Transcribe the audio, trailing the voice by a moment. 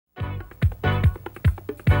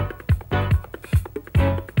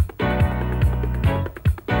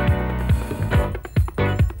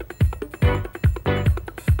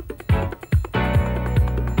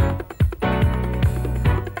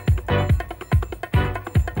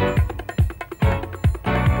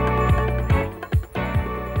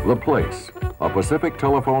The Place, a Pacific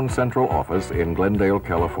Telephone Central office in Glendale,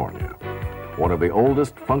 California. One of the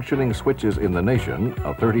oldest functioning switches in the nation,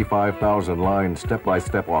 a 35,000-line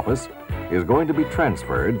step-by-step office, is going to be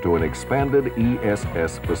transferred to an expanded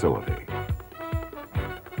ESS facility.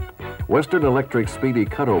 Western Electric's Speedy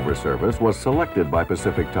Cutover Service was selected by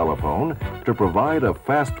Pacific Telephone to provide a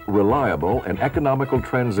fast, reliable, and economical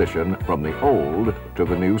transition from the old to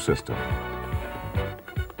the new system.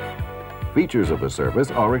 Features of the service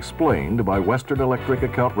are explained by Western Electric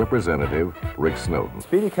account representative Rick Snowden.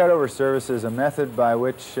 Speedy Cutover Service is a method by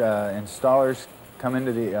which installers come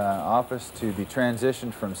into the office to be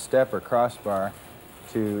transitioned from step or crossbar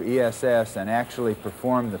to ESS and actually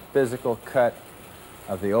perform the physical cut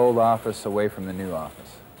of the old office away from the new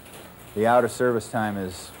office. The out of service time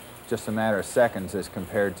is just a matter of seconds as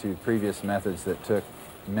compared to previous methods that took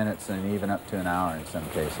minutes and even up to an hour in some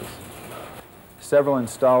cases. Several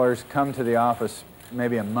installers come to the office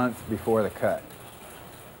maybe a month before the cut,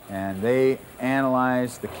 and they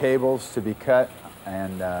analyze the cables to be cut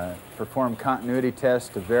and perform continuity tests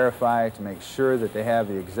to verify, to make sure that they have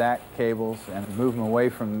the exact cables and move them away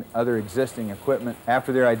from other existing equipment.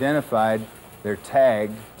 After they're identified, they're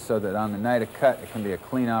tagged so that on the night of cut it can be a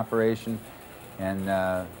clean operation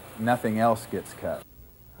and nothing else gets cut.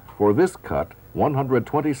 For this cut,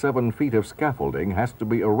 127 feet of scaffolding has to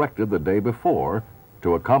be erected the day before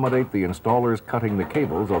to accommodate the installers cutting the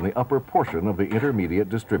cables on the upper portion of the intermediate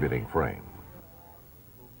distributing frame.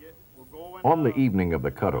 On the evening of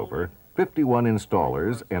the cutover, 51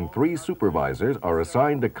 installers and 3 supervisors are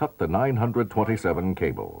assigned to cut the 927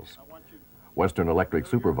 cables. Western Electric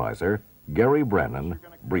Supervisor Gary Brannon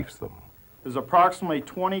briefs them. There's approximately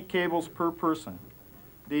 20 cables per person.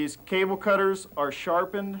 These cable cutters are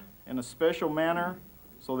sharpened in a special manner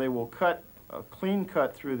so they will cut a clean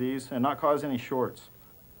cut through these and not cause any shorts.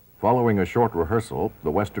 Following a short rehearsal,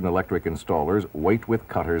 the Western Electric installers wait with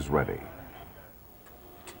cutters ready.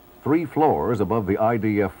 3 floors above the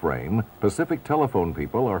IDF frame, Pacific Telephone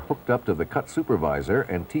people are hooked up to the cut supervisor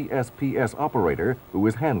and TSPS operator who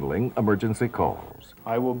is handling emergency calls.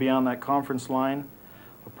 I will be on that conference line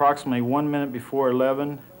approximately 1 minute before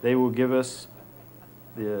 11. They will give us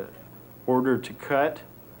the order to cut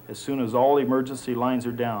as soon as all emergency lines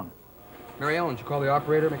are down. Mary Ellen, would you call the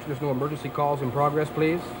operator? Make sure there's no emergency calls in progress,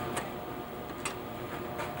 please.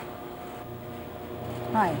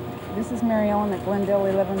 Hi, this is Mary Ellen at Glendale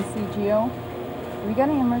 11 CGO. Have you got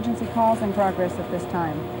any emergency calls in progress at this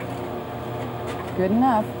time? Good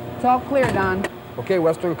enough. It's all clear, Don. Okay,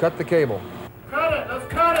 Western, cut the cable. Cut it!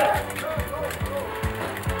 Let's cut it!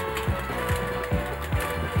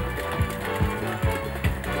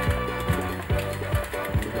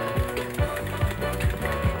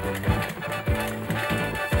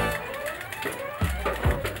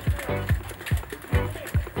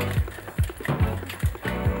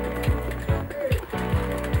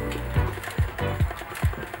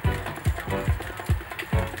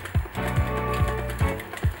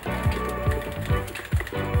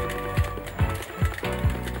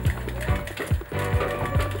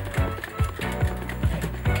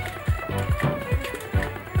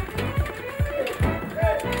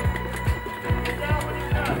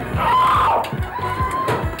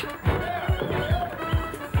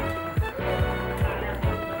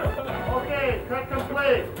 Cut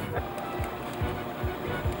complete.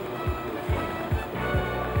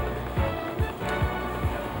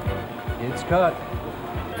 It's cut.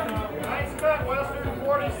 Nice cut, Western,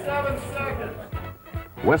 47 seconds.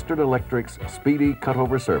 Western Electric's Speedy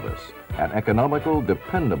Cutover Service, an economical,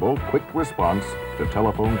 dependable, quick response to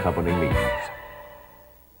telephone company needs.